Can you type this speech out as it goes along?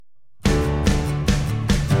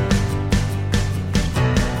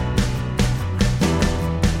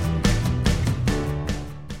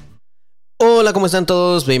Hola, ¿cómo están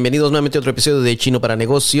todos? Bienvenidos nuevamente a otro episodio de Chino para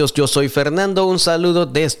Negocios. Yo soy Fernando, un saludo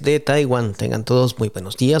desde Taiwán. Tengan todos muy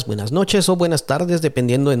buenos días, buenas noches o buenas tardes,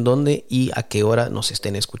 dependiendo en dónde y a qué hora nos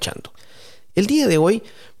estén escuchando. El día de hoy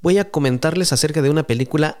voy a comentarles acerca de una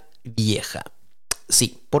película vieja.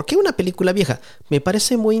 Sí, ¿por qué una película vieja? Me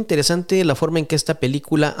parece muy interesante la forma en que esta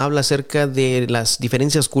película habla acerca de las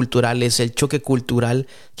diferencias culturales, el choque cultural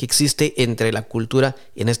que existe entre la cultura,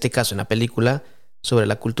 en este caso en la película, sobre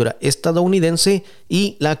la cultura estadounidense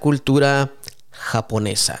y la cultura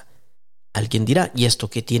japonesa. Alguien dirá, ¿y esto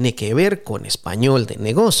qué tiene que ver con español de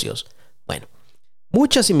negocios? Bueno,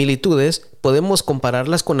 muchas similitudes podemos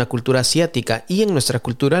compararlas con la cultura asiática y en nuestra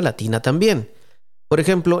cultura latina también. Por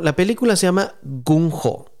ejemplo, la película se llama Gung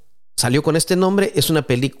Ho. Salió con este nombre, es una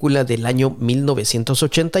película del año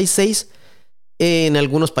 1986. En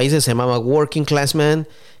algunos países se llamaba Working Class Man.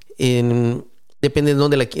 Depende de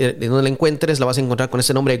dónde la encuentres, la vas a encontrar con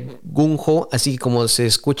ese nombre Gung Ho, así como se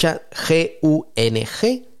escucha G-U-N-G-H-O.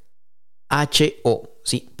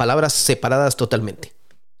 Sí, palabras separadas totalmente.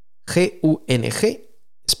 G-U-N-G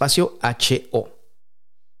espacio H-O.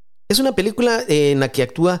 Es una película en la que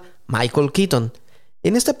actúa Michael Keaton.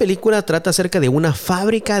 En esta película trata acerca de una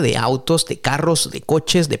fábrica de autos, de carros, de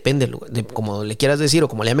coches, depende de como le quieras decir o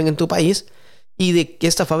como le llamen en tu país, y de que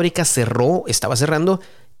esta fábrica estaba cerrando,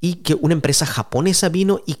 y que una empresa japonesa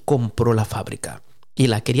vino y compró la fábrica y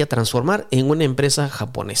la quería transformar en una empresa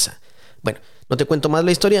japonesa. Bueno, no te cuento más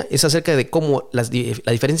la historia, es acerca de cómo la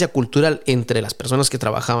diferencia cultural entre las personas que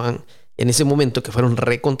trabajaban en ese momento, que fueron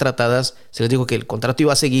recontratadas. Se les dijo que el contrato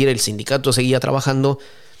iba a seguir, el sindicato seguía trabajando.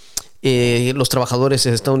 Los trabajadores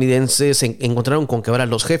estadounidenses se encontraron con que ahora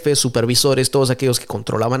los jefes, supervisores, todos aquellos que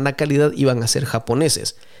controlaban la calidad iban a ser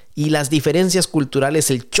japoneses. Y las diferencias culturales,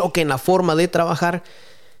 el choque en la forma de trabajar,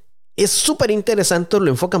 es súper interesante. Lo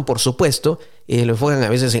enfocan, por supuesto, lo enfocan a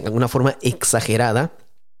veces en alguna forma exagerada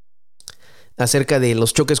acerca de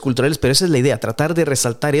los choques culturales, pero esa es la idea, tratar de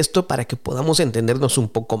resaltar esto para que podamos entendernos un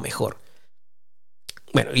poco mejor.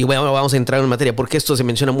 Bueno, y bueno, vamos a entrar en materia, porque esto se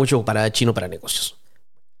menciona mucho para Chino para Negocios.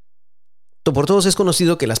 Por todos es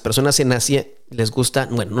conocido que las personas en Asia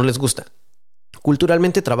no les gusta.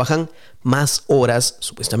 Culturalmente trabajan más horas,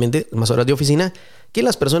 supuestamente, más horas de oficina, que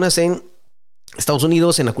las personas en Estados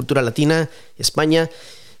Unidos, en la cultura latina, España.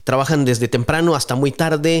 Trabajan desde temprano hasta muy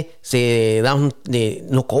tarde,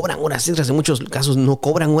 no cobran horas extras, en muchos casos no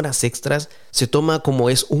cobran horas extras, se toma como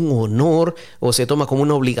es un honor o se toma como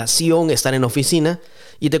una obligación estar en oficina.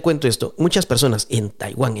 Y te cuento esto, muchas personas en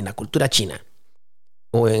Taiwán, en la cultura china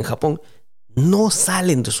o en Japón, no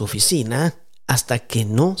salen de su oficina hasta que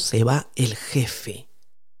no se va el jefe.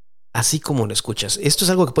 Así como lo escuchas. Esto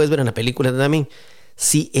es algo que puedes ver en la película también.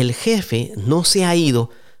 Si el jefe no se ha ido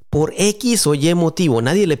por X o Y motivo,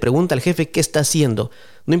 nadie le pregunta al jefe qué está haciendo.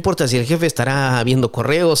 No importa si el jefe estará viendo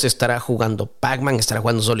correos, estará jugando Pac-Man, estará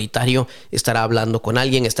jugando solitario, estará hablando con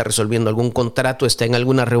alguien, está resolviendo algún contrato, está en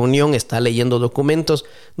alguna reunión, está leyendo documentos.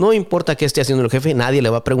 No importa qué esté haciendo el jefe, nadie le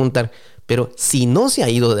va a preguntar. Pero si no se ha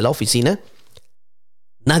ido de la oficina,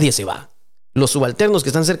 nadie se va. Los subalternos que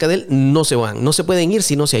están cerca de él no se van, no se pueden ir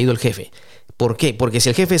si no se ha ido el jefe. ¿Por qué? Porque si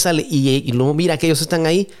el jefe sale y no mira que ellos están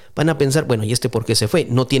ahí, van a pensar, bueno, ¿y este por qué se fue?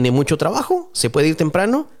 ¿No tiene mucho trabajo? ¿Se puede ir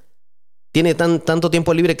temprano? ¿Tiene tanto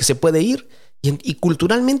tiempo libre que se puede ir? Y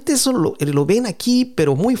culturalmente eso lo ven aquí,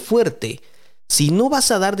 pero muy fuerte. Si no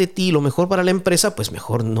vas a dar de ti lo mejor para la empresa, pues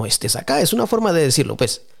mejor no estés acá. Es una forma de decirlo,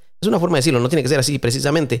 pues. Es una forma de decirlo, no tiene que ser así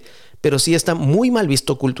precisamente, pero sí está muy mal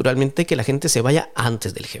visto culturalmente que la gente se vaya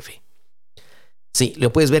antes del jefe. Sí,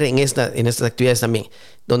 lo puedes ver en estas actividades también,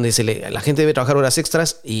 donde la gente debe trabajar horas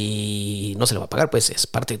extras y no se le va a pagar, pues es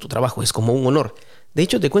parte de tu trabajo, es como un honor. De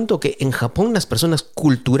hecho, te cuento que en Japón las personas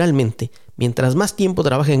culturalmente, mientras más tiempo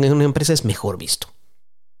trabajen en una empresa, es mejor visto.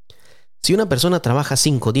 Si una persona trabaja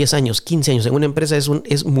 5, 10 años, 15 años en una empresa,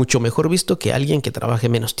 es mucho mejor visto que alguien que trabaje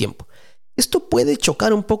menos tiempo. Esto puede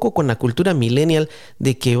chocar un poco con la cultura millennial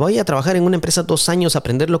de que voy a trabajar en una empresa 2 años,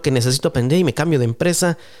 aprender lo que necesito aprender y me cambio de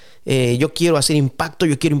empresa. Yo quiero hacer impacto,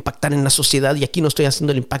 yo quiero impactar en la sociedad y aquí no estoy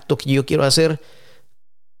haciendo el impacto que yo quiero hacer.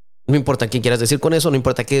 No importa qué quieras decir con eso, no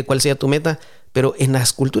importa cuál sea tu meta, pero en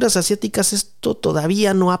las culturas asiáticas esto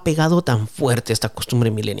todavía no ha pegado tan fuerte, esta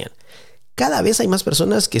costumbre millennial. Cada vez hay más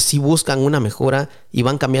personas que sí buscan una mejora y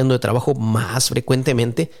van cambiando de trabajo más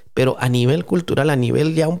frecuentemente, pero a nivel cultural, a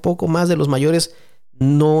nivel ya un poco más de los mayores,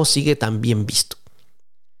 no sigue tan bien visto.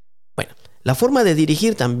 Bueno, la forma de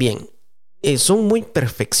dirigir también. Son muy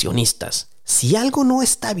perfeccionistas. Si algo no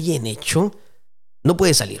está bien hecho, no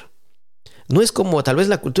puede salir. No es como tal vez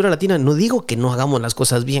la cultura latina, no digo que no hagamos las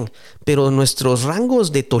cosas bien, pero nuestros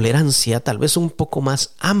rangos de tolerancia tal vez son un poco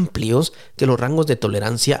más amplios que los rangos de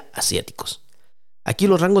tolerancia asiáticos. Aquí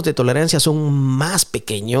los rangos de tolerancia son más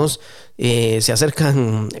pequeños, se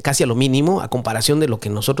acercan casi a lo mínimo a comparación de lo que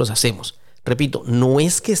nosotros hacemos. Repito, no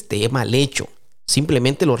es que esté mal hecho,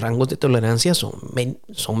 simplemente los rangos de tolerancia son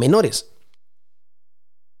menores.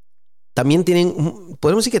 También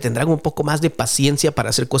podemos decir que tendrán un poco más de paciencia para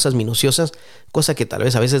hacer cosas minuciosas, cosa que tal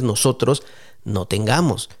vez a veces nosotros no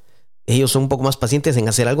tengamos. Ellos son un poco más pacientes en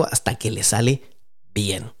hacer algo hasta que les sale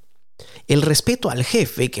bien. El respeto al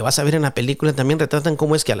jefe, que vas a ver en la película, también retratan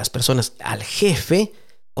cómo es que a las personas, al jefe,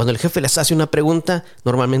 cuando el jefe les hace una pregunta,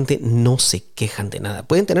 normalmente no se quejan de nada.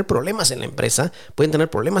 Pueden tener problemas en la empresa, pueden tener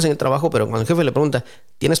problemas en el trabajo, pero cuando el jefe le pregunta,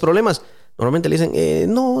 ¿tienes problemas? Normalmente le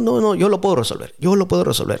dicen, no, yo lo puedo resolver.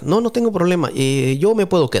 No tengo problema, yo me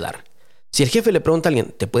puedo quedar. Si el jefe le pregunta a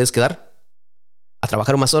alguien, ¿te puedes quedar a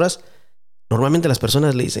trabajar más horas? Normalmente las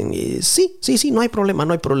personas le dicen, sí, no hay problema.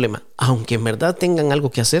 Aunque en verdad tengan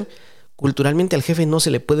algo que hacer, culturalmente al jefe no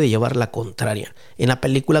se le puede llevar la contraria. En la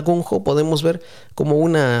película Gung-Ho podemos ver como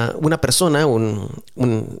una persona,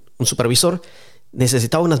 un supervisor,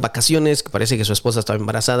 necesitaba unas vacaciones, que parece que su esposa estaba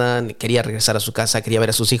embarazada, quería regresar a su casa, quería ver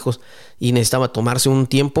a sus hijos y necesitaba tomarse un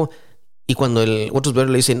tiempo. Y cuando el otro supervisor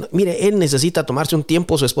le dice, mire, él necesita tomarse un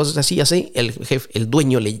tiempo, su esposa es así, el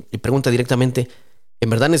dueño le pregunta directamente, ¿en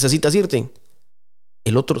verdad necesitas irte?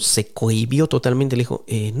 El otro se cohibió totalmente, le dijo,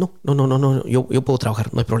 no, yo puedo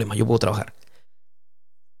trabajar, no hay problema, yo puedo trabajar.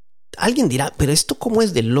 Alguien dirá, pero esto cómo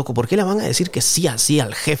es de loco, ¿por qué le van a decir que sí así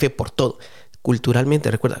al jefe por todo?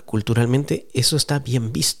 Culturalmente, recuerda, culturalmente eso está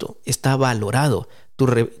bien visto, está valorado,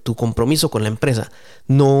 tu compromiso con la empresa.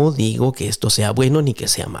 No digo que esto sea bueno ni que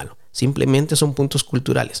sea malo, simplemente son puntos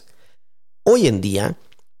culturales. Hoy en día,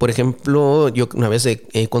 por ejemplo, yo una vez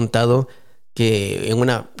he contado que en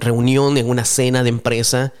una reunión, en una cena de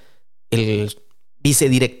empresa, el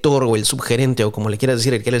vicedirector o el subgerente, o como le quieras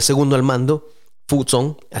decir, el que era el segundo al mando,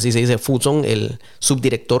 Futsong, así se dice Futsong, el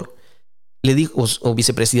subdirector, le dijo, o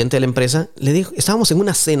vicepresidente de la empresa, le dijo, estábamos en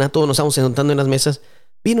una cena, todos nos estábamos sentando en las mesas,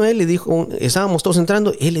 vino él, le dijo, estábamos todos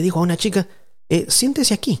entrando, él le dijo a una chica,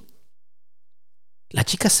 siéntese aquí. La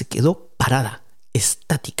chica se quedó parada,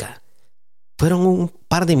 estática. Fueron un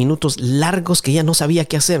par de minutos largos que ella no sabía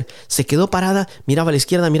qué hacer. Se quedó parada, miraba a la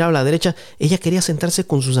izquierda, miraba a la derecha. Ella quería sentarse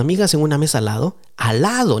con sus amigas en una mesa al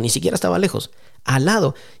lado, ni siquiera estaba lejos, al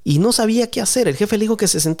lado, y no sabía qué hacer. El jefe le dijo que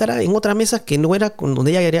se sentara en otra mesa que no era con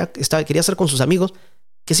donde ella quería estar con sus amigos,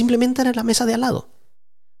 que simplemente era la mesa de al lado.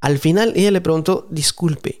 Al final ella le preguntó,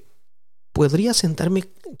 disculpe, ¿podría sentarme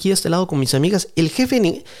aquí a este lado con mis amigas? El jefe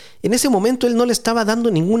en ese momento él no le estaba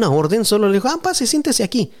dando ninguna orden, solo le dijo, pase, siéntese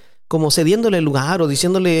aquí, como cediéndole el lugar o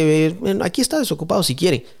diciéndole, aquí está desocupado si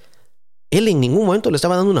quiere. Él en ningún momento le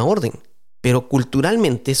estaba dando una orden, pero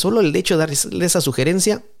culturalmente solo el hecho de darle esa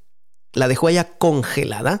sugerencia la dejó ella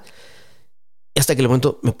congelada. Hasta que le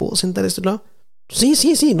preguntó, ¿me puedo sentar a este lado?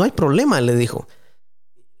 Sí, no hay problema, le dijo.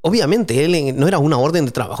 Obviamente él no era una orden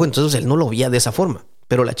de trabajo, entonces él no lo veía de esa forma,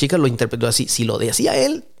 pero la chica lo interpretó así. Si lo decía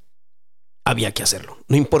él, había que hacerlo,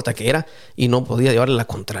 no importa qué era, y no podía llevarle la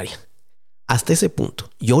contraria. Hasta ese punto,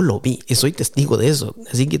 yo lo vi y soy testigo de eso.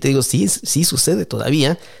 Así que te digo, sí sucede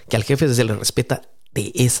todavía que al jefe se le respeta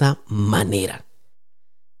de esa manera.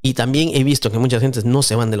 Y también he visto que muchas gentes no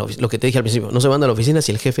se van de la oficina, lo que te dije al principio, no se van de la oficina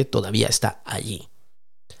si el jefe todavía está allí.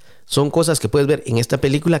 Son cosas que puedes ver en esta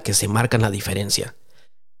película que se marcan la diferencia.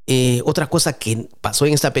 Otra cosa que pasó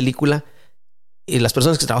en esta película, las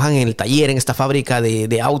personas que trabajan en el taller, en esta fábrica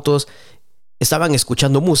de autos, estaban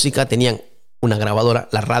escuchando música, tenían una grabadora,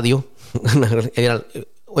 la radio.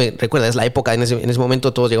 Recuerda, es la época, en ese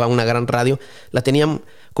momento todos llevaban una gran radio, la tenían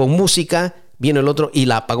con música. Vino el otro y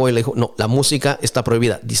la apagó y le dijo, no, la música está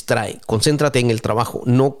prohibida, distrae, concéntrate en el trabajo,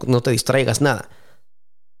 no te distraigas nada.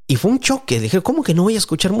 Y fue un choque, dije, ¿cómo que no voy a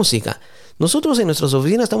escuchar música? Nosotros en nuestras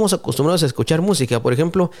oficinas estamos acostumbrados a escuchar música. Por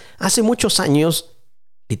ejemplo, hace muchos años,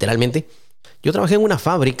 literalmente, yo trabajé en una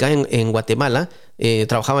fábrica en Guatemala,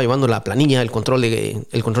 trabajaba llevando la planilla, el control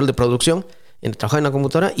de producción, trabajaba en la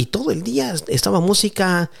computadora y todo el día estaba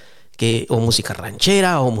música, o música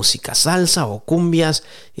ranchera, o música salsa, o cumbias,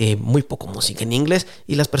 muy poco música en inglés,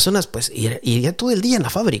 y las personas, pues, y ya todo el día en la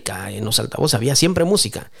fábrica, en los altavoces, había siempre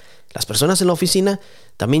música. Las personas en la oficina,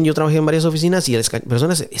 también yo trabajé en varias oficinas, y las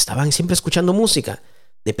personas estaban siempre escuchando música.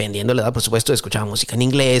 Dependiendo de la edad, por supuesto, escuchaban música en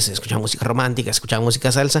inglés, escuchaban música romántica, escuchaban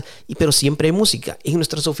música salsa, pero siempre hay música. En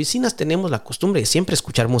nuestras oficinas tenemos la costumbre de siempre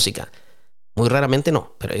escuchar música. Muy raramente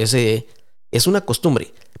no, pero es una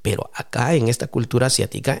costumbre. Pero acá en esta cultura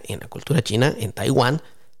asiática, en la cultura china, en Taiwán,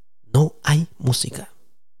 no hay música.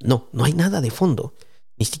 No hay nada de fondo.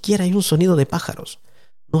 Ni siquiera hay un sonido de pájaros.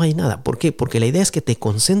 No hay nada. ¿Por qué? Porque la idea es que te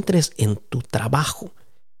concentres en tu trabajo.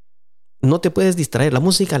 no te puedes distraer. La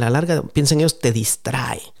música a la larga, piensan ellos, te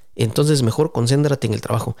distrae. Entonces mejor concéntrate en el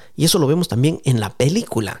trabajo. Y eso lo vemos también en la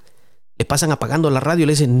película. Le pasan apagando la radio y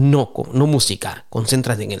le dicen, no música,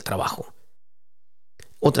 concéntrate en el trabajo.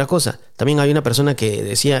 Otra cosa, también hay una persona que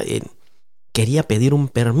decía, quería pedir un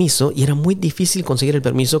permiso y era muy difícil conseguir el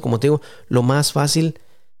permiso. Como te digo, lo más fácil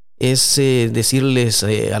es decirles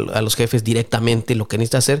a los jefes directamente lo que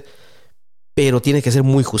necesita hacer, pero tiene que ser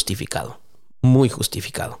muy justificado. Muy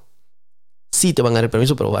justificado. Sí te van a dar el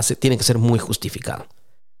permiso, pero tiene que ser muy justificado.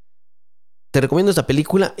 Te recomiendo esta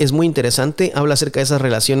película, es muy interesante. Habla acerca de esas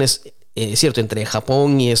relaciones, cierto, entre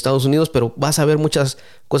Japón y Estados Unidos, pero vas a ver muchas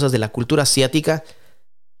cosas de la cultura asiática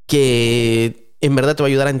que en verdad te va a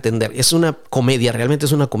ayudar a entender. Es una comedia, realmente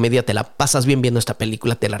es una comedia. Te la pasas bien viendo esta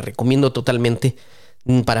película, te la recomiendo totalmente.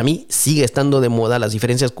 Para mí sigue estando de moda las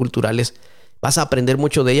diferencias culturales. Vas a aprender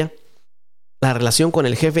mucho de ella. La relación con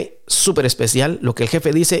el jefe, súper especial. Lo que el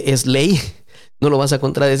jefe dice es ley. No lo vas a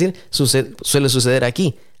contradecir. Suele suceder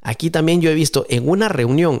aquí. Aquí también yo he visto en una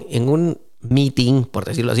reunión, en un meeting, por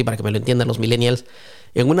decirlo así, para que me lo entiendan los millennials.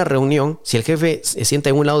 En una reunión, si el jefe se sienta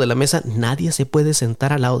en un lado de la mesa, nadie se puede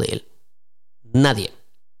sentar al lado de él.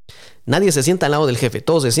 Nadie se sienta al lado del jefe.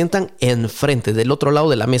 Todos se sientan enfrente, del otro lado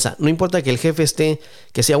de la mesa. No importa que el jefe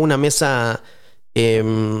que sea una mesa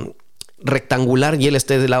rectangular y él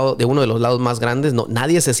esté del lado de uno de los lados más grandes. No,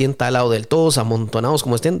 nadie se sienta al lado de él. Todos amontonados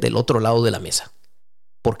como estén del otro lado de la mesa.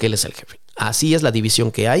 Porque él es el jefe. Así es la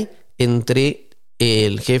división que hay entre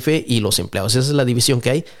el jefe y los empleados. Esa es la división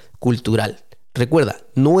que hay cultural. Recuerda,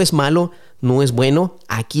 no es malo, no es bueno.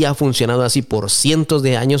 Aquí ha funcionado así por cientos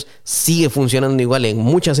de años. Sigue funcionando igual en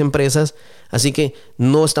muchas empresas. Así que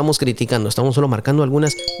no estamos criticando, estamos solo marcando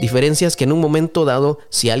algunas diferencias que en un momento dado,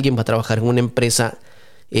 si alguien va a trabajar en una empresa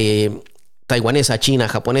taiwanesa, china,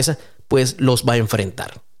 japonesa, pues los va a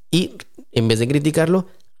enfrentar. Y en vez de criticarlo,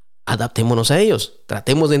 adaptémonos a ellos,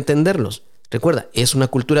 tratemos de entenderlos. Recuerda, es una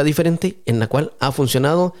cultura diferente en la cual ha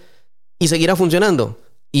funcionado y seguirá funcionando.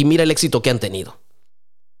 Y mira el éxito que han tenido.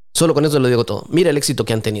 Solo con eso lo digo todo. Mira el éxito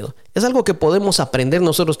que han tenido. Es algo que podemos aprender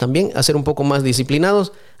nosotros también, a ser un poco más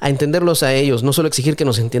disciplinados, a entenderlos a ellos, no solo exigir que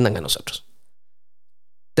nos entiendan a nosotros.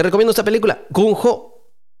 Te recomiendo esta película, Gung Ho.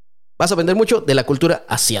 Vas a aprender mucho de la cultura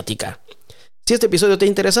asiática. Si este episodio te ha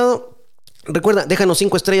interesado, recuerda, déjanos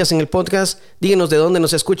 5 estrellas en el podcast. Díganos de dónde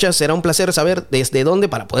nos escuchas. Será un placer saber desde dónde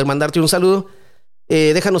para poder mandarte un saludo.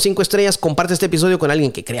 Déjanos 5 estrellas. Comparte este episodio con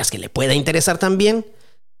alguien que creas que le pueda interesar también.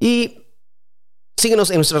 Y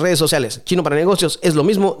síguenos en nuestras redes sociales. Chino para Negocios es lo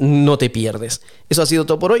mismo, no te pierdes. Eso ha sido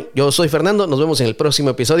todo por hoy. Yo soy Fernando. Nos vemos en el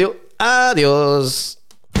próximo episodio. Adiós.